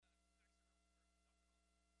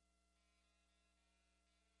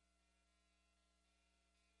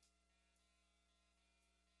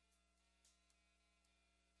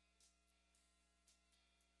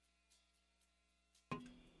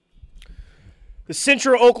The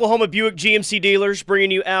Central Oklahoma Buick GMC dealers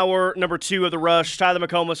bringing you hour number 2 of The Rush. Tyler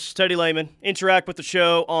McComas, Teddy Lehman. Interact with the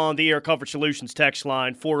show on the Air Comfort Solutions text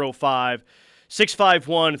line,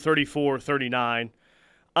 405-651-3439.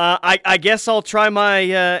 I guess I'll try my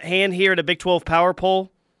hand here at a Big 12 power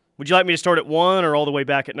poll. Would you like me to start at 1 or all the way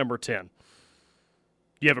back at number 10? Do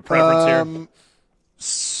you have a preference here?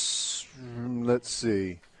 Let's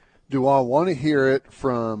see. Do I want to hear it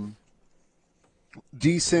from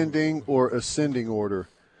descending or ascending order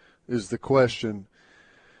is the question.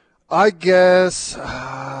 I guess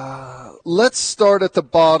let's start at the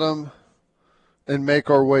bottom and make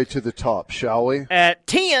our way to the top, shall we? At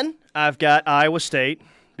 10, I've got Iowa State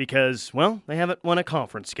because, well, they haven't won a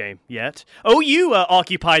conference game yet. OU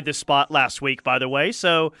occupied this spot last week, by the way,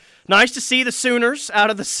 so nice to see the Sooners out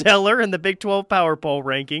of the cellar in the Big 12 Power Poll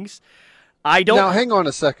rankings. Now, hang on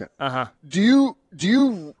a second. Uh-huh. Do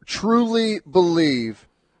you truly believe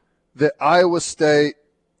that Iowa State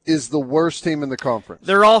is the worst team in the conference?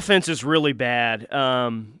 Their offense is really bad.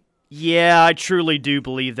 Yeah, I truly do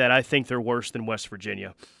believe that. I think they're worse than West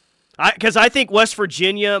Virginia. Because I think West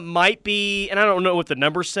Virginia might be, and I don't know what the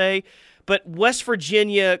numbers say, but West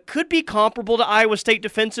Virginia could be comparable to Iowa State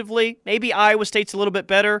defensively. Maybe Iowa State's a little bit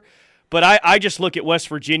better. But I just look at West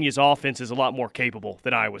Virginia's offense as a lot more capable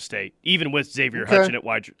than Iowa State, even with Xavier Hudson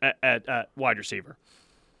at wide receiver.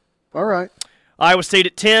 All right. Iowa State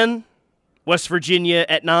at 10, West Virginia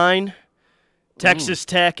at 9, Texas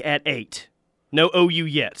Tech at 8. No OU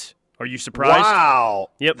yet. Are you surprised? Wow.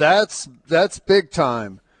 Yep. That's big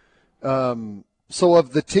time. So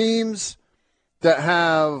of the teams that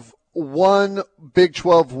have one Big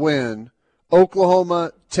 12 win,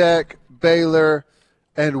 Oklahoma, Tech, Baylor,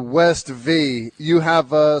 and West V, you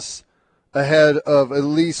have us ahead of at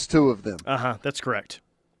least 2 of them. That's correct.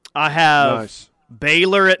 I have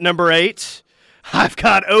Baylor at number 8. I've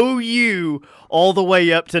got OU all the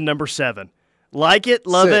way up to number 7. Like it,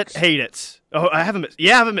 love 6. it, hate it. Oh, I have them at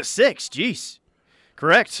 6. Jeez.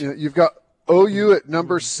 Correct. You've got OU at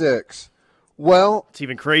number 6. Well, it's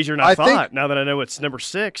even crazier than I thought now that I know it's number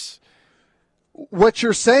 6. What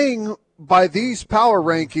you're saying by these power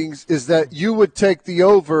rankings is that you would take the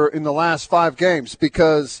over in the last 5 games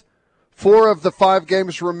because 4 of the 5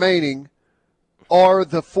 games remaining are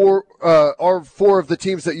the 4 of the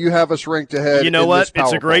teams that you have us ranked ahead. You know what?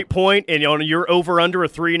 It's a great point, and on your over under a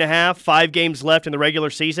 3.5, 5 games left in the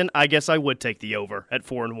regular season. I guess I would take the over at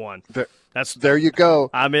 4-1. There you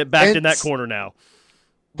go. I'm back in that corner now.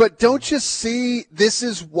 But don't you see? This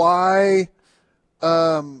is why.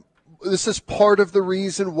 This is part of the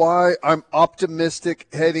reason why I'm optimistic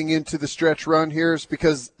heading into the stretch run here is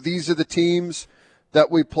because these are the teams that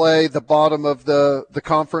we play the bottom of the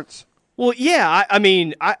conference. Well, yeah, I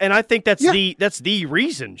mean, I think that's the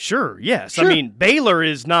reason. Sure, yes. Sure. I mean, Baylor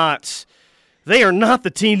is not – they are not the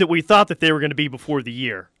team that we thought that they were going to be before the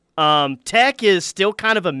year. Tech is still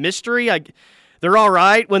kind of a mystery. They're all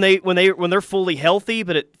right when they're fully healthy,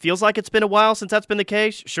 but it feels like it's been a while since that's been the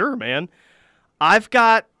case. Sure, man. I've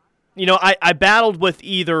got – I battled with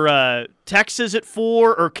either Texas at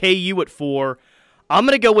 4 or KU at 4. I'm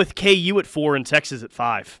going to go with KU at 4 and Texas at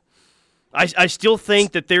 5. I still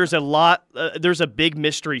think that there's a big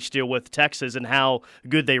mystery still with Texas and how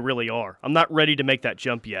good they really are. I'm not ready to make that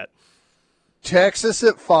jump yet. Texas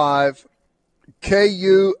at 5,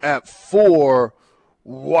 KU at 4.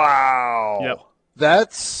 Wow. Yep.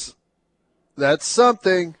 That's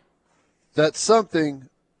something. That's something.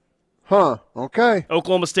 Huh, okay.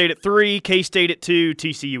 Oklahoma State at 3, K-State at 2,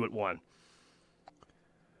 TCU at 1.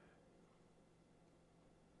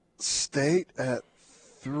 State at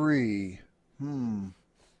 3.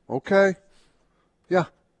 Okay. Yeah.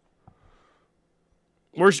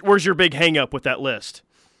 Where's your big hang-up with that list?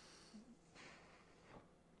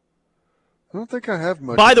 I don't think I have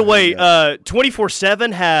much. By the way,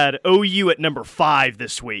 24/7 had OU at number 5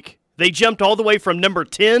 this week. They jumped all the way from number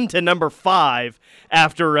 10 to number 5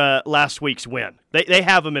 after last week's win. They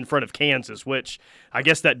have them in front of Kansas, which I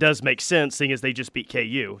guess that does make sense, seeing as they just beat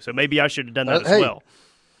KU. So maybe I should have done that as well.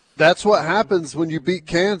 That's what happens when you beat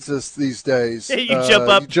Kansas these days. You jump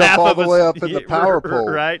up, you jump all the way up in the power poll.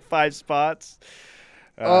 Right, 5 spots.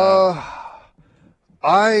 I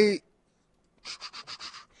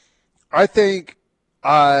think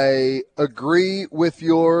I agree with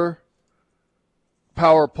your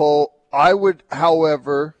power poll. I would,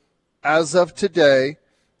 however, as of today,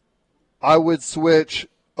 I would switch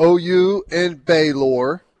OU and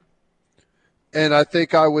Baylor, and I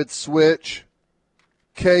think I would switch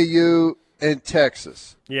KU and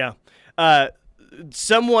Texas. Yeah.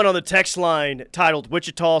 Someone on the text line titled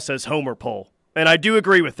Wichita says Homer poll. And I do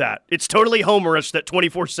agree with that. It's totally homerish that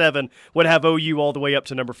 24/7 would have OU all the way up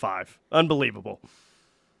to number 5. Unbelievable.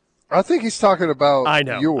 I think he's talking about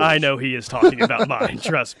yours. I know he is talking about mine,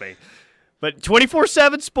 trust me. But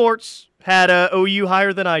 24/7 Sports had OU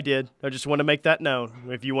higher than I did. I just want to make that known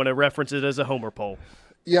if you want to reference it as a homer poll.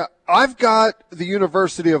 Yeah, I've got the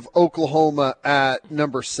University of Oklahoma at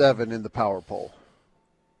number 7 in the power poll.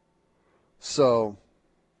 So,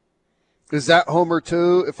 is that homer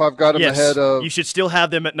too, if I've got them ahead of... You should still have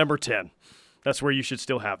them at number 10. That's where you should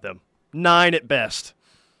still have them. 9 at best.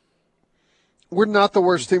 We're not the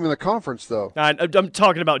worst team in the conference, though. I'm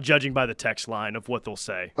talking about judging by the text line of what they'll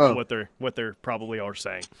say and what they're probably are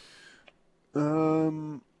saying.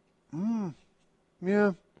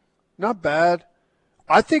 Yeah, not bad.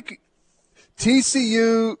 I think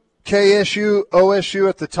TCU, KSU, OSU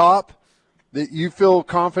at the top. That you feel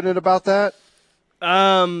confident about that?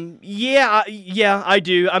 Yeah, I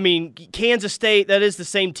do. I mean, Kansas State, that is the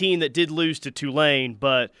same team that did lose to Tulane,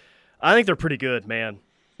 but I think they're pretty good, man.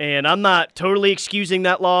 And I'm not totally excusing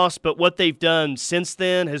that loss, but what they've done since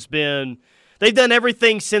then has been – they've done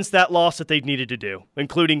everything since that loss that they've needed to do,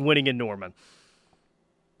 including winning in Norman.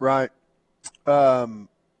 Right.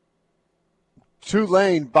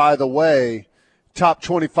 Tulane, by the way, top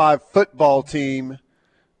 25 football team.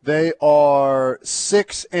 They are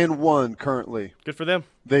 6-1 currently. Good for them.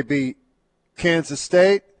 They beat Kansas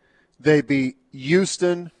State. They beat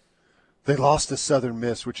Houston. They lost to Southern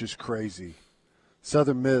Miss, which is crazy.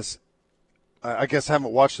 Southern Miss, I guess I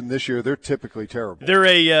haven't watched them this year. They're typically terrible. They're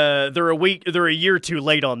a year too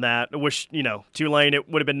late on that. I wish, Tulane, it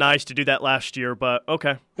would have been nice to do that last year, but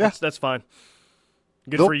okay. Yeah. That's fine.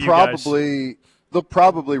 Good for you guys. They'll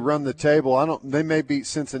probably run the table. They may beat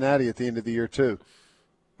Cincinnati at the end of the year too.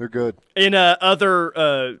 They're good. In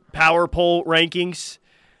other power poll rankings,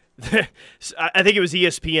 I think it was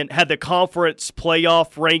ESPN had the conference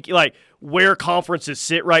playoff ranking, like where conferences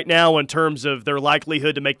sit right now in terms of their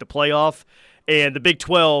likelihood to make the playoff. And the Big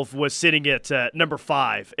 12 was sitting at number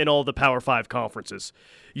 5 in all the Power 5 conferences.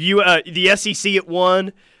 The SEC at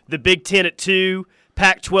 1, the Big 10 at 2,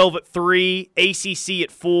 Pac-12 at 3, ACC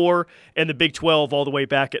at 4, and the Big 12 all the way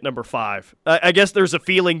back at number 5. I guess there's a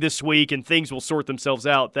feeling this week, and things will sort themselves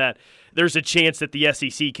out, that there's a chance that the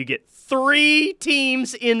SEC could get 3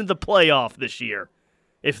 teams in the playoff this year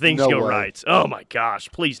if things go right. Oh, my gosh.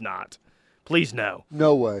 Please not. Please no.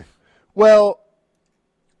 No way. Well,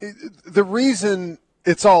 the reason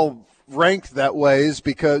it's all ranked that way is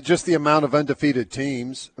because just the amount of undefeated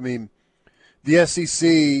teams. I mean, the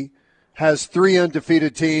SEC has 3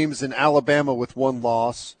 undefeated teams and Alabama with 1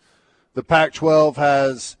 loss. The Pac-12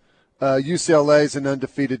 has UCLA's an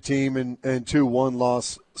undefeated team and 2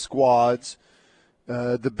 one-loss squads.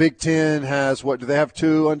 The Big Ten has, do they have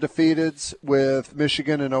 2 undefeateds with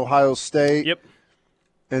Michigan and Ohio State? Yep.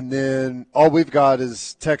 And then all we've got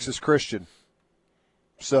is Texas Christian.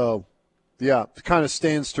 So, yeah, it kind of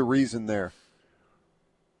stands to reason there.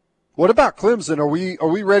 What about Clemson? Are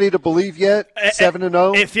we ready to believe yet?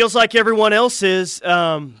 7-0? It feels like everyone else is.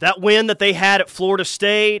 That win that they had at Florida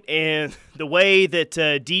State and the way that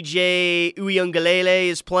DJ Uiagalelei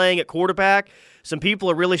is playing at quarterback, some people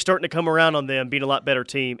are really starting to come around on them being a lot better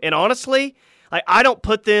team. And honestly, I don't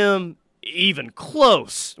put them even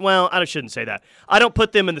close. Well, I shouldn't say that. I don't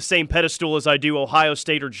put them in the same pedestal as I do Ohio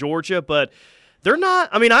State or Georgia, but they're not.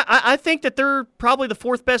 I mean, I think that they're probably the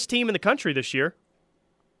 4th best team in the country this year.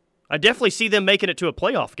 I definitely see them making it to a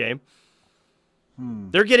playoff game.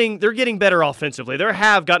 They're getting better offensively. They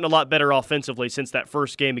have gotten a lot better offensively since that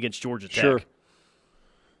first game against Georgia Tech. Sure.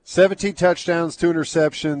 17 touchdowns, 2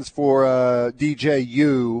 interceptions for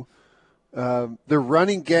DJU. Their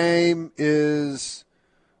running game it's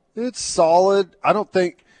solid. I don't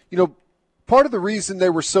think, part of the reason they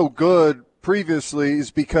were so good previously is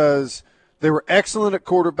because they were excellent at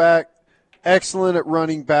quarterback, excellent at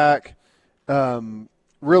running back,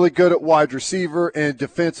 really good at wide receiver, and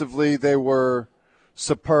defensively they were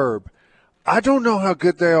superb. I don't know how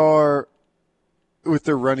good they are with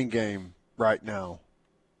their running game right now.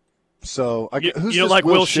 So who's you don't like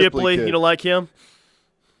Will Shipley? Kid? You don't like him?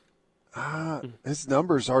 His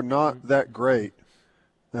numbers are not that great.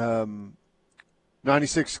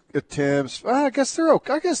 96 attempts. I guess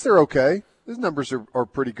they're okay. His numbers are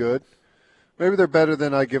pretty good. Maybe they're better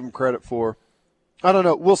than I give them credit for. I don't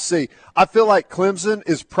know. We'll see. I feel like Clemson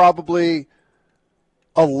is probably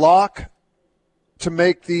a lock to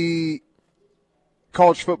make the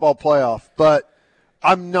college football playoff, but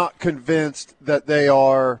I'm not convinced that they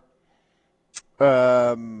are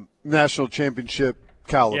national championship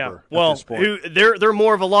caliber. Yeah. Well, at this point. they're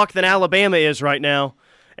more of a lock than Alabama is right now.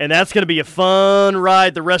 And that's going to be a fun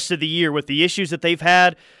ride the rest of the year. With the issues that they've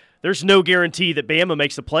had, there's no guarantee that Bama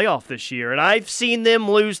makes the playoff this year. And I've seen them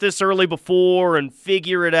lose this early before and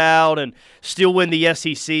figure it out and still win the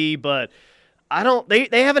SEC, but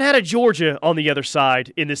they haven't had a Georgia on the other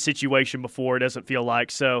side in this situation before, it doesn't feel like.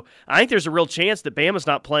 So I think there's a real chance that Bama's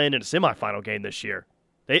not playing in a semifinal game this year.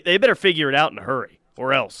 They better figure it out in a hurry,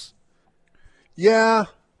 or else. Yeah,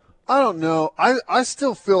 I don't know. I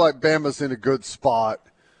still feel like Bama's in a good spot.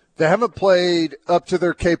 They haven't played up to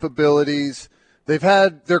their capabilities. They've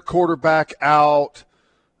had their quarterback out.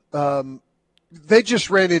 They just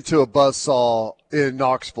ran into a buzzsaw in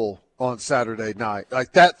Knoxville on Saturday night.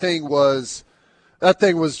 Like that thing was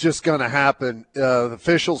just going to happen. The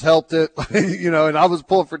officials helped it, and I was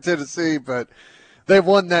pulling for Tennessee, but they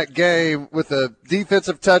won that game with a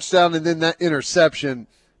defensive touchdown, and then that interception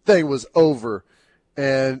thing was over,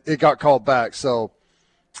 and it got called back. So,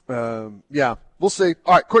 yeah, we'll see.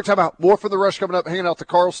 All right, quick timeout. More from The Rush coming up, hanging out to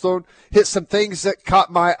Carl Stone. Hit some things that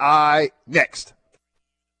caught my eye next.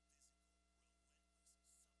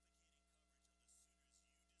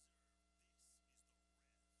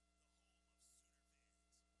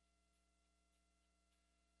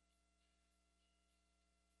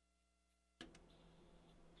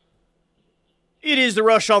 It is The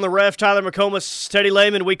Rush on the Ref. Tyler McComas, Teddy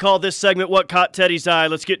Lehman. We call this segment What Caught Teddy's Eye.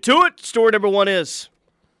 Let's get to it. Story number one is.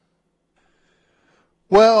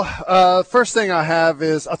 Well, first thing I have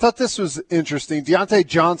is I thought this was interesting. Deontay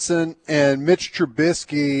Johnson and Mitch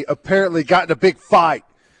Trubisky apparently got in a big fight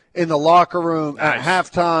in the locker room at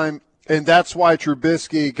halftime, and that's why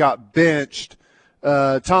Trubisky got benched.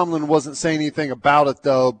 Tomlin wasn't saying anything about it,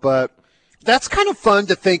 though, but that's kind of fun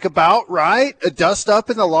to think about, right? A dust up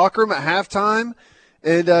in the locker room at halftime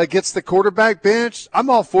and gets the quarterback benched. I'm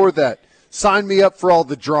all for that. Sign me up for all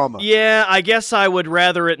the drama. Yeah, I guess I would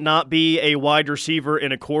rather it not be a wide receiver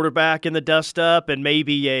and a quarterback in the dust up and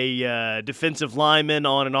maybe a defensive lineman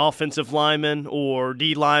on an offensive lineman or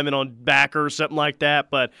D lineman on backer or something like that.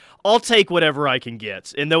 But I'll take whatever I can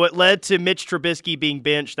get. And though it led to Mitch Trubisky being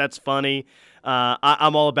benched, that's funny.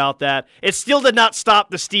 I'm all about that. It still did not stop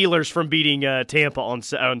the Steelers from beating Tampa on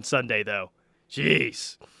Sunday, though.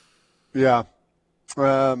 Jeez. Yeah.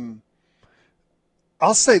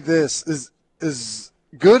 I'll say this, as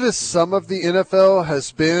good as some of the NFL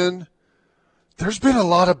has been, there's been a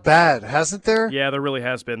lot of bad, hasn't there? Yeah, there really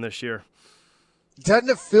has been this year. Doesn't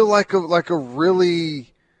it feel like a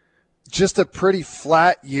really just a pretty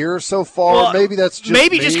flat year so far? Well, maybe that's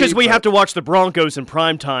just just because we have to watch the Broncos in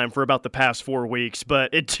prime time for about the past 4 weeks,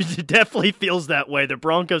 but it definitely feels that way. The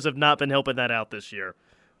Broncos have not been helping that out this year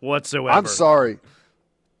whatsoever. I'm sorry,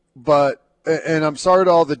 and I'm sorry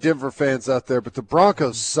to all the Denver fans out there, but the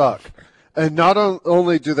Broncos suck. And not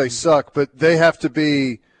only do they suck, but they have to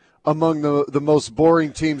be among the most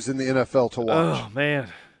boring teams in the NFL to watch. Oh, man.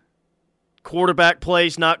 Quarterback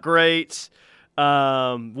play's not great.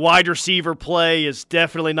 Wide receiver play is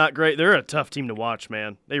definitely not great. They're a tough team to watch,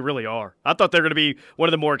 man. They really are. I thought they were going to be one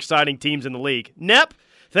of the more exciting teams in the league.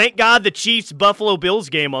 Thank God the Chiefs-Buffalo Bills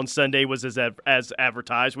game on Sunday was as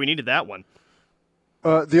advertised. We needed that one.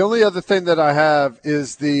 The only other thing that I have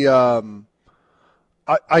is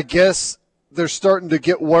I guess they're starting to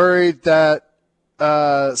get worried that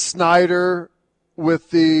Snyder with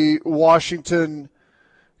the Washington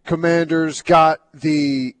Commanders got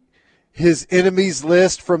his enemies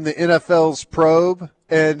list from the NFL's probe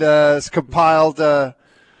and has compiled a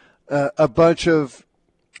bunch of,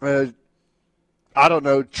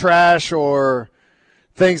 trash or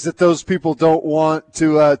things that those people don't want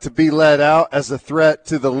to be let out as a threat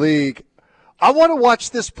to the league. I want to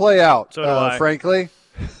watch this play out, frankly.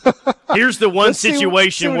 Here's the one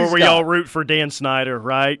situation where we all root for Dan Snyder,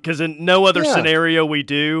 right? Because in no other scenario we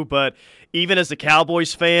do, but even as a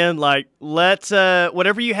Cowboys fan, let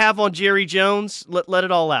whatever you have on Jerry Jones, let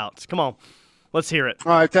it all out. Come on, let's hear it.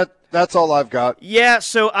 All right, that's all I've got. Yeah,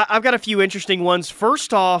 so I've got a few interesting ones.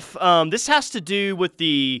 First off, this has to do with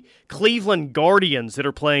the Cleveland Guardians that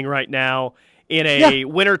are playing right now in a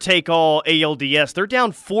winner-take-all ALDS. They're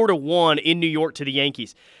down 4-1 in New York to the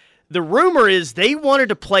Yankees. The rumor is they wanted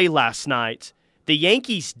to play last night. The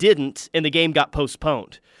Yankees didn't, and the game got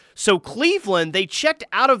postponed. So Cleveland, they checked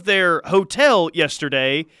out of their hotel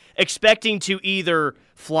yesterday expecting to either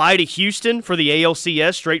fly to Houston for the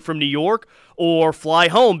ALCS straight from New York or fly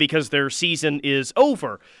home because their season is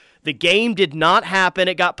over. The game did not happen.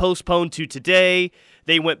 It got postponed to today.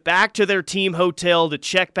 They went back to their team hotel to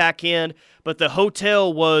check back in, but the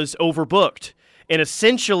hotel was overbooked. And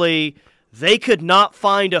essentially, they could not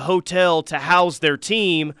find a hotel to house their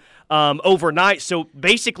team overnight. So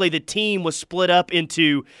basically the team was split up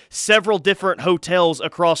into several different hotels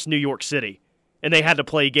across New York City, and they had to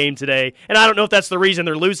play a game today. And I don't know if that's the reason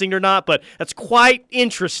they're losing or not, but that's quite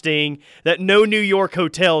interesting that no New York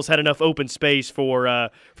hotels had enough open space for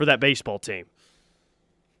that baseball team.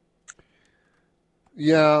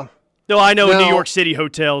 Yeah. No, I know New York City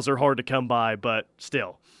hotels are hard to come by, but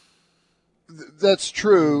still. That's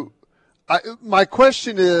true. My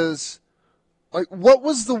question is, like, what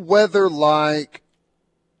was the weather like?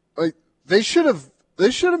 Like, they should have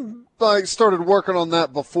like started working on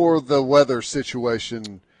that before the weather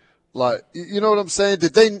situation. Like, you know what I'm saying?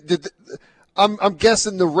 I'm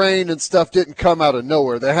guessing the rain and stuff didn't come out of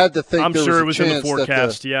nowhere. They had to think. I'm there sure was it a was in chance the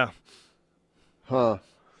forecast. Yeah. Huh.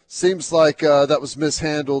 Seems like that was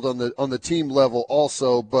mishandled on the team level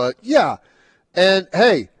also, but yeah. And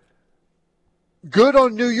hey, good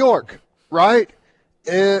on New York, right?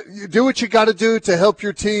 You do what you got to do to help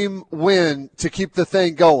your team win to keep the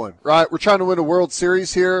thing going, right? We're trying to win a World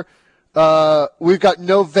Series here. We've got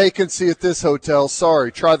no vacancy at this hotel.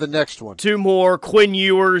 Sorry, try the next one. Two more. Quinn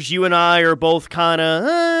Ewers, you and I are both kind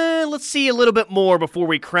of, let's see a little bit more before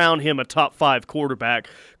we crown him a top 5 quarterback.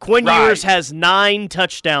 Quinn Ewers has 9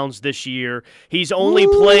 touchdowns this year. He's only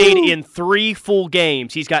played in 3 full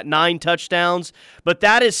games. He's got 9 touchdowns, but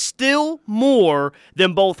that is still more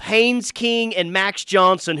than both Haynes King and Max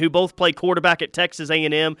Johnson, who both play quarterback at Texas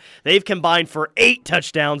A&M. They've combined for 8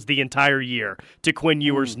 touchdowns the entire year to Quinn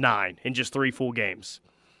Ewers' 9 in just 3 full games.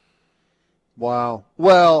 Wow.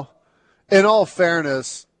 Well, in all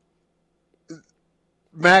fairness,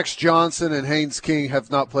 Max Johnson and Haynes King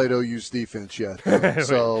have not played OU's defense yet.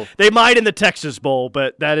 So they might in the Texas Bowl,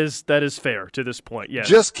 but that is fair to this point. Yes.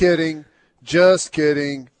 Just kidding.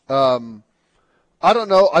 I don't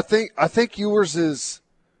know. I think Ewers is.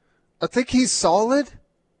 I think he's solid,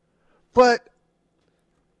 but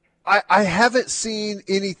I haven't seen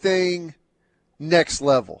anything next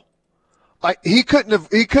level. He couldn't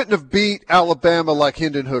have beat Alabama like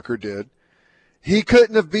Hendon Hooker did. He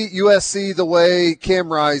couldn't have beat USC the way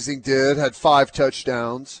Cam Rising did, had 5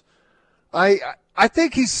 touchdowns. I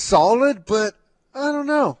think he's solid, but I don't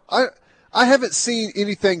know. I haven't seen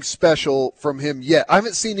anything special from him yet. I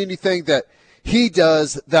haven't seen anything that he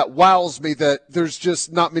does that wows me, that there's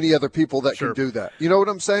just not many other people that can do that. You know what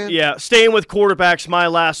I'm saying? Yeah, staying with quarterbacks, my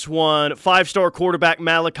last one, 5-star quarterback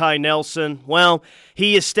Malachi Nelson. Well,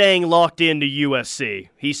 he is staying locked into USC.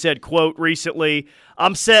 He said, quote, recently,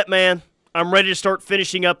 "I'm set, man. I'm ready to start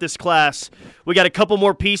finishing up this class. We got a couple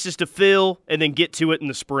more pieces to fill and then get to it in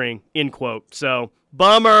the spring," end quote. So,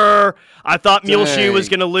 bummer. I thought Muleshoe was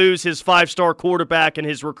going to lose his 5-star quarterback and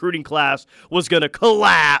his recruiting class was going to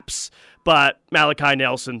collapse, but Malachi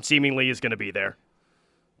Nelson seemingly is going to be there.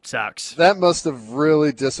 Sucks. That must have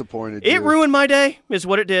really disappointed you. It ruined my day, is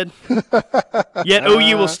what it did. Yet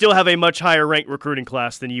OU will still have a much higher ranked recruiting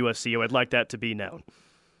class than USC. I'd like that to be known.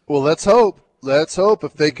 Well, let's hope. Let's hope.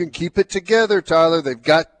 If they can keep it together, Tyler, they've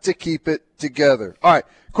got to keep it together. All right,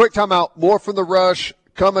 quick timeout. More from the Rush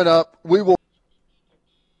coming up. We will.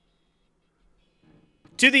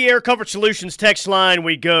 To the Air Comfort Solutions text line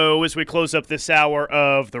we go as we close up this hour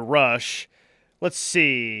of the Rush. Let's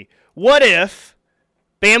see. What if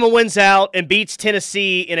Bama wins out and beats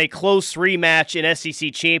Tennessee in a close rematch in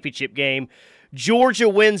SEC championship game? Georgia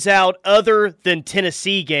wins out other than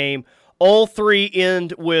Tennessee game. All 3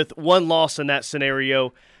 end with 1 loss in that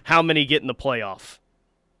scenario. How many get in the playoff?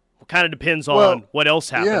 Well, kind of depends on what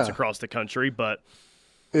else happens across the country, but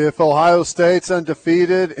if Ohio State's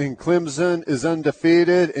undefeated and Clemson is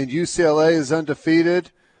undefeated and UCLA is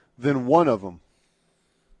undefeated, then one of them.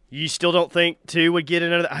 You still don't think 2 would get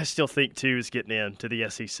in? I still think 2 is getting in to the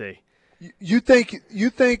SEC. You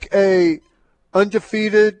think a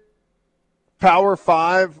undefeated Power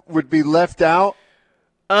 5 would be left out?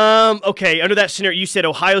 Okay, under that scenario, you said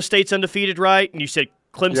Ohio State's undefeated, right? And you said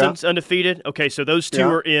Clemson's undefeated? Okay, so those 2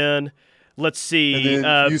 are in. Let's see.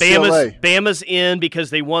 Bama's in because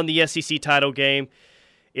they won the SEC title game.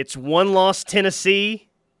 It's 1-loss Tennessee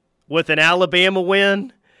with an Alabama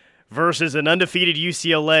win versus an undefeated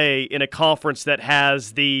UCLA in a conference that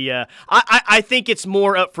has the I think it's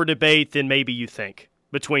more up for debate than maybe you think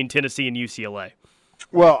between Tennessee and UCLA.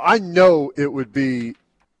 Well, I know it would be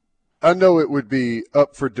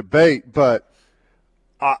up for debate, but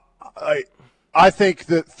I think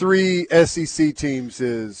that 3 SEC teams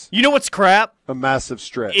is, you know what's crap? A massive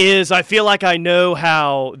stretch. Is I feel like I know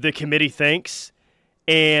how the committee thinks,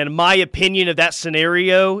 and my opinion of that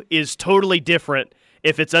scenario is totally different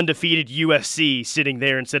if it's undefeated USC sitting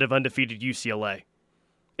there instead of undefeated UCLA.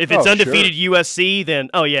 If it's undefeated USC, then,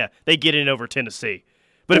 they get in over Tennessee.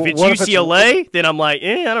 But if it's UCLA, then I'm like,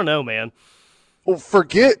 I don't know, man. Well,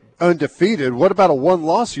 forget undefeated. What about a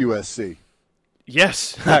one-loss USC?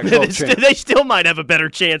 Yes. They still might have a better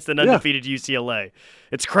chance than undefeated UCLA.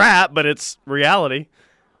 It's crap, but it's reality.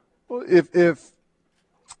 Well, if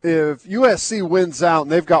USC wins out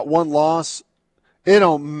and they've got one loss, it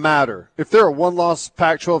don't matter. If they're a one-loss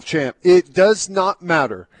Pac-12 champ, it does not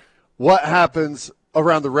matter what happens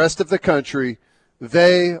around the rest of the country.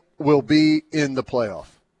 They will be in the playoff.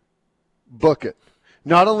 Book it.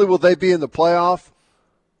 Not only will they be in the playoff,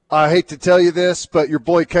 I hate to tell you this, but your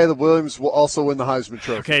boy Caleb Williams will also win the Heisman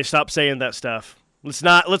Trophy. Okay, stop saying that stuff. Let's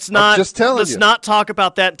not talk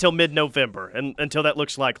about that until mid-November and until that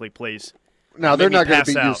looks likely, please. Now, they're not going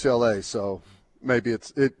to beat UCLA, so maybe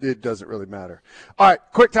it doesn't really matter. All right,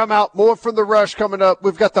 quick timeout. More from The Rush coming up.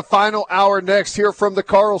 We've got the final hour next here from the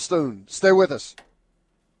Carlstone. Stay with us.